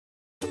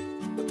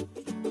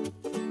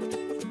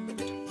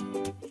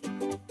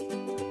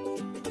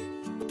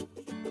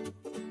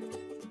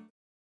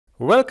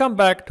Welcome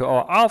back to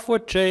our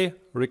R4J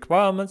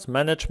Requirements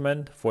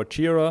Management for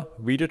Jira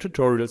video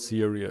tutorial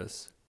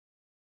series.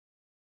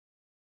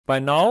 By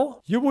now,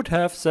 you would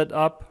have set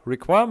up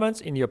requirements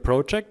in your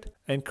project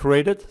and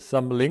created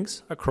some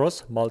links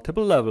across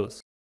multiple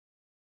levels.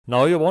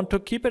 Now you want to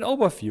keep an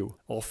overview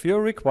of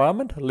your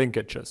requirement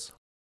linkages.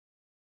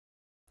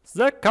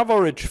 The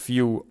coverage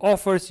view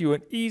offers you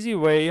an easy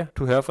way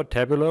to have a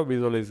tabular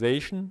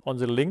visualization on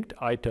the linked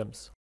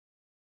items.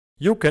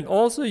 You can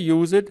also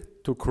use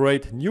it to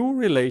create new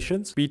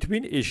relations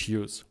between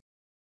issues.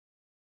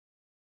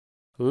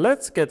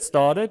 Let's get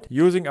started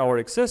using our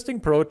existing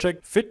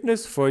project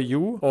Fitness for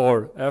You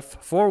or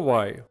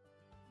F4Y.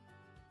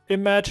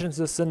 Imagine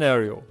this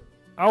scenario.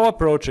 Our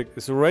project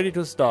is ready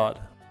to start.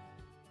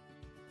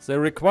 The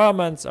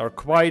requirements are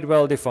quite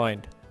well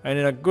defined and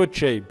in a good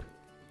shape.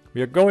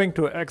 We are going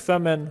to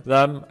examine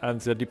them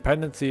and their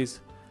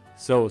dependencies,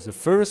 so the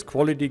first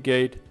quality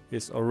gate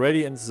is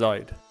already in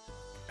sight.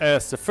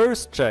 As the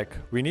first check,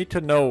 we need to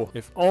know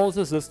if all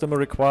the system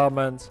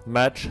requirements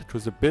match to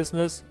the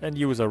business and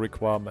user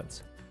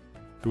requirements.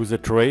 Do the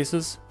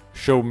traces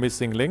show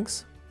missing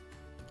links?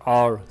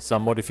 Are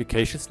some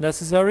modifications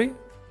necessary?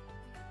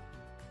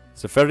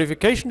 The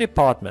verification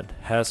department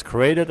has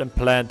created and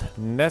planned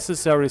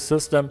necessary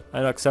system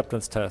and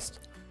acceptance tests.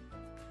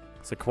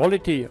 The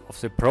quality of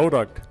the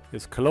product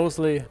is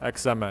closely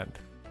examined.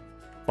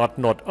 But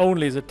not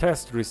only the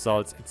test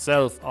results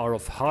itself are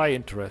of high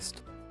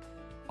interest.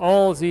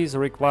 All these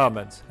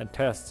requirements and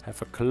tests have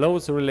a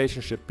close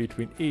relationship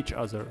between each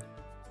other.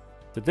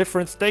 The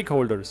different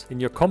stakeholders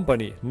in your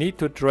company need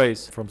to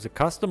trace from the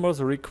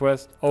customer's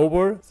request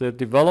over the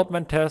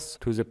development tests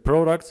to the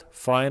product's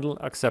final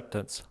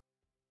acceptance.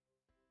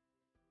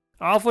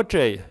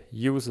 R4J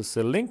uses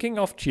the linking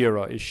of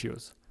Jira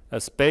issues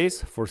as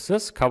base for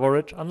this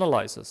coverage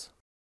analysis.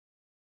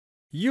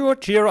 Your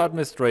Jira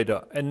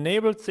administrator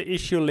enables the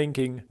issue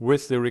linking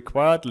with the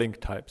required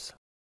link types.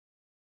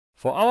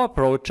 For our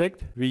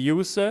project, we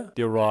use the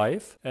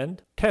derive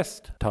and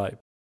test type.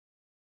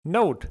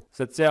 Note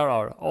that there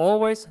are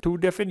always two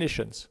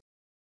definitions,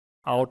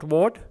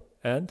 outward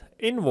and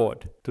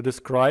inward, to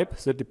describe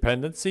the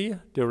dependency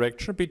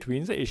direction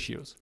between the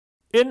issues.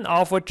 In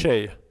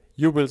R4J,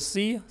 you will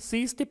see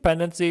these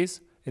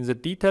dependencies in the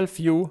detail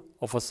view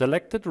of a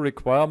selected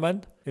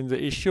requirement in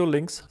the issue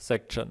links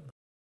section.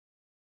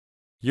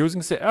 Using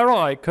the arrow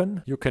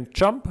icon, you can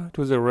jump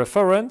to the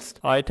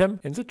referenced item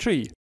in the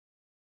tree.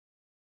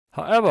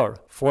 However,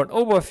 for an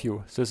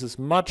overview, this is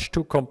much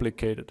too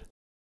complicated.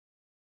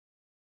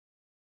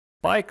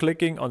 By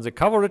clicking on the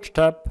Coverage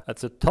tab at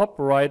the top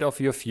right of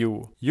your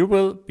view, you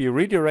will be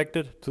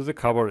redirected to the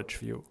Coverage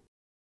view.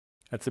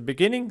 At the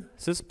beginning,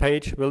 this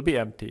page will be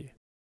empty.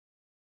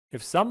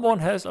 If someone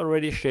has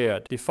already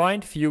shared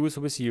defined views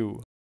with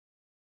you,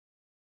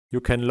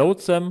 you can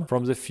load them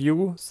from the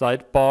View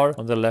sidebar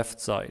on the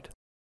left side.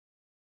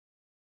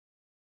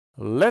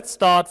 Let's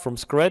start from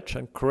scratch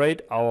and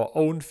create our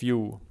own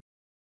view.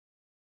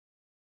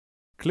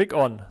 Click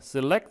on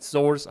Select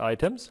Source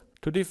Items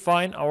to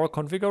define our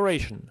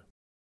configuration.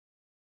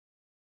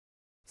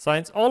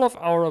 Since all of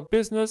our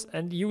business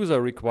and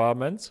user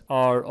requirements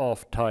are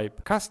of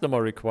type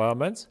Customer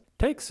Requirements,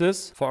 take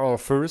this for our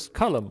first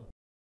column.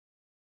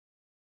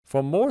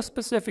 For more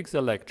specific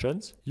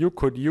selections, you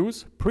could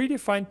use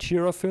predefined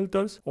Jira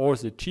filters or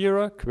the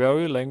Jira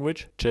query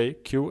language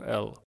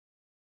JQL.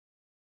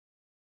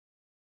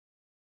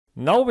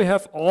 Now we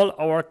have all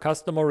our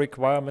customer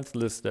requirements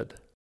listed.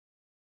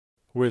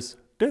 With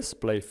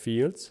display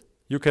fields,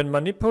 you can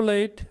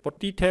manipulate what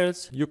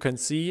details you can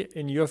see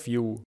in your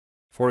view.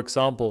 For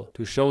example,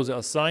 to show the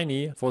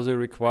assignee for the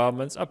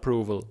requirements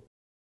approval.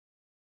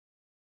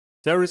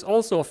 There is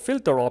also a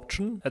filter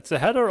option at the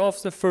header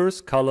of the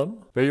first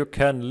column where you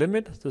can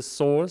limit the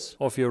source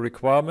of your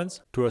requirements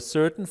to a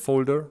certain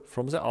folder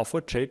from the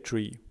R4J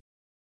tree.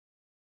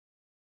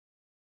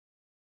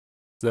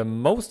 The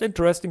most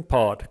interesting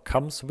part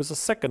comes with the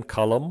second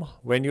column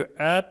when you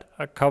add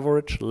a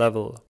coverage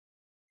level.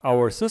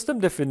 Our system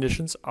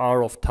definitions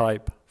are of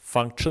type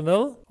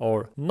functional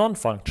or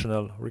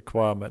non-functional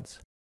requirements.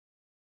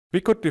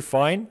 We could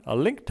define a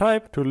link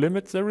type to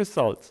limit the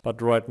results,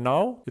 but right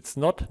now it's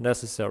not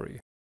necessary.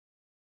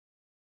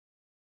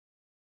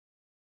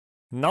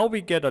 Now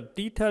we get a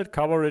detailed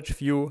coverage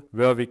view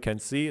where we can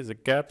see the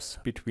gaps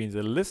between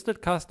the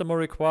listed customer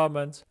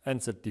requirements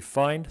and the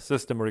defined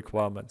system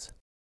requirements.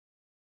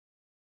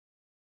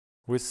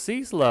 With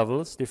these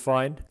levels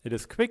defined, it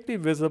is quickly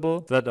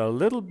visible that a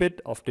little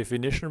bit of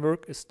definition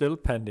work is still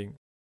pending.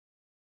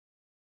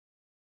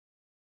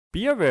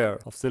 Be aware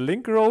of the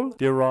link role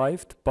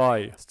derived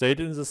by,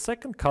 stated in the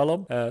second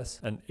column as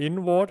an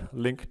inward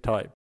link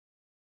type.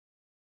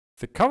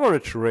 The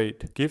coverage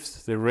rate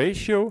gives the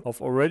ratio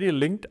of already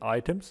linked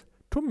items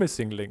to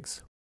missing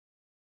links.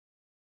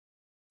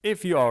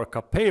 If you are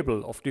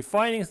capable of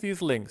defining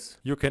these links,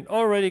 you can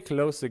already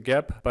close the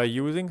gap by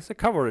using the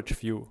coverage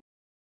view.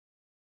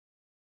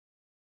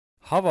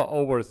 Hover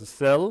over the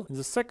cell in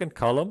the second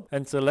column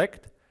and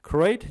select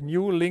Create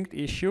New Linked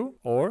Issue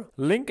or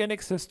Link an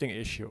Existing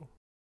Issue.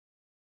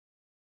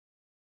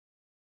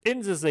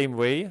 In the same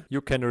way,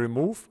 you can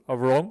remove a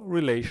wrong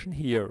relation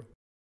here.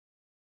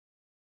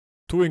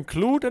 To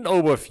include an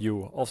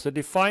overview of the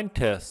defined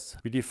tests,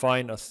 we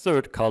define a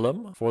third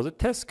column for the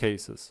test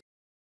cases.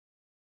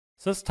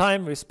 This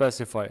time we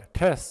specify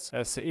tests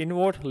as the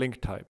inward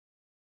link type.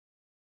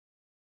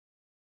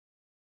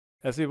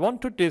 As we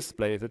want to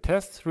display the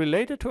tests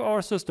related to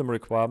our system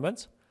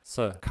requirements,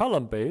 the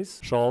column base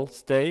shall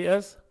stay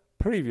as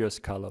previous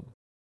column.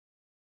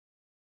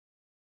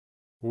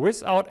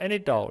 Without any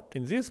doubt,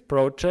 in this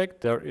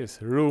project there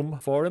is room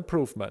for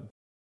improvement.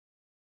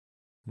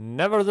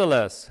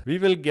 Nevertheless, we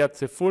will get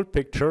the full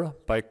picture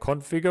by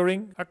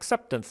configuring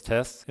acceptance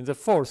tests in the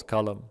fourth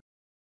column.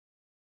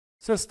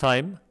 This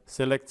time,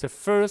 select the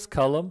first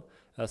column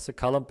as the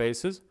column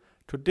basis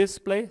to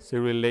display the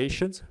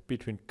relations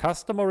between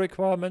customer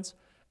requirements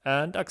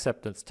and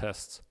acceptance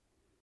tests.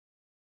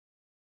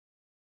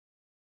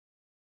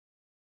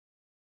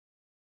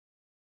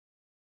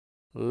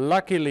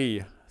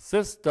 Luckily,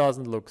 this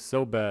doesn't look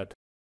so bad.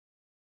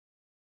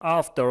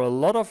 After a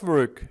lot of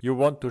work, you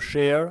want to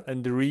share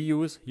and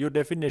reuse your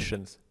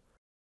definitions.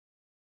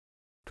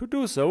 To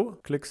do so,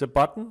 click the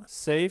button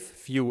Save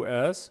View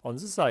As on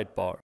the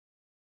sidebar.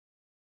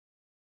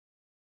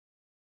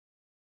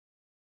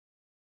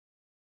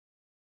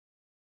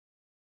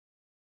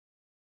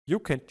 You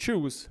can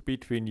choose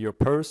between your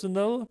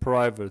personal,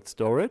 private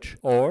storage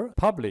or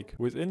public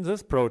within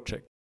this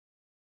project.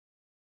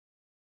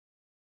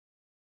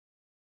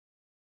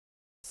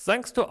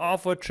 Thanks to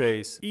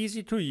R4J's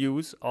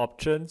easy-to-use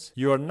options,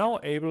 you are now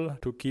able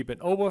to keep an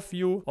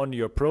overview on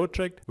your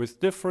project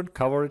with different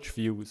coverage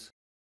views.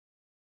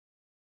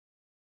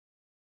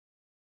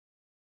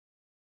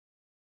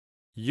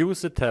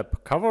 Use the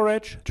tab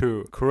Coverage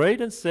to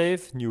create and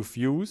save new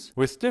views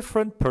with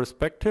different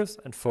perspectives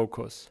and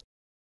focus.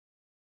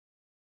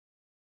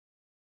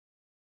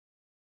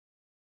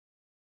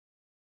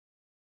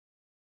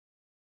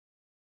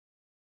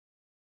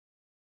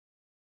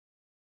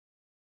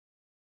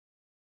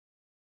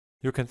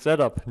 You can set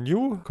up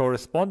new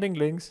corresponding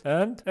links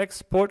and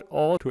export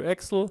all to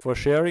Excel for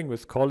sharing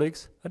with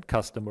colleagues and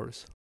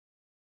customers.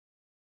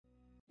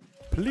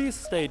 Please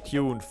stay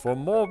tuned for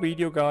more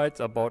video guides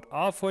about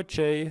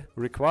R4J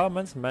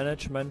requirements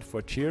management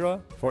for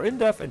Jira. For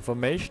in-depth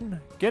information,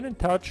 get in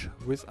touch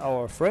with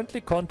our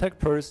friendly contact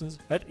persons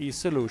at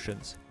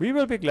easeSolutions. We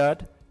will be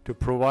glad to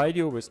provide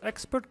you with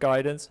expert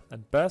guidance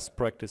and best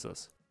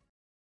practices.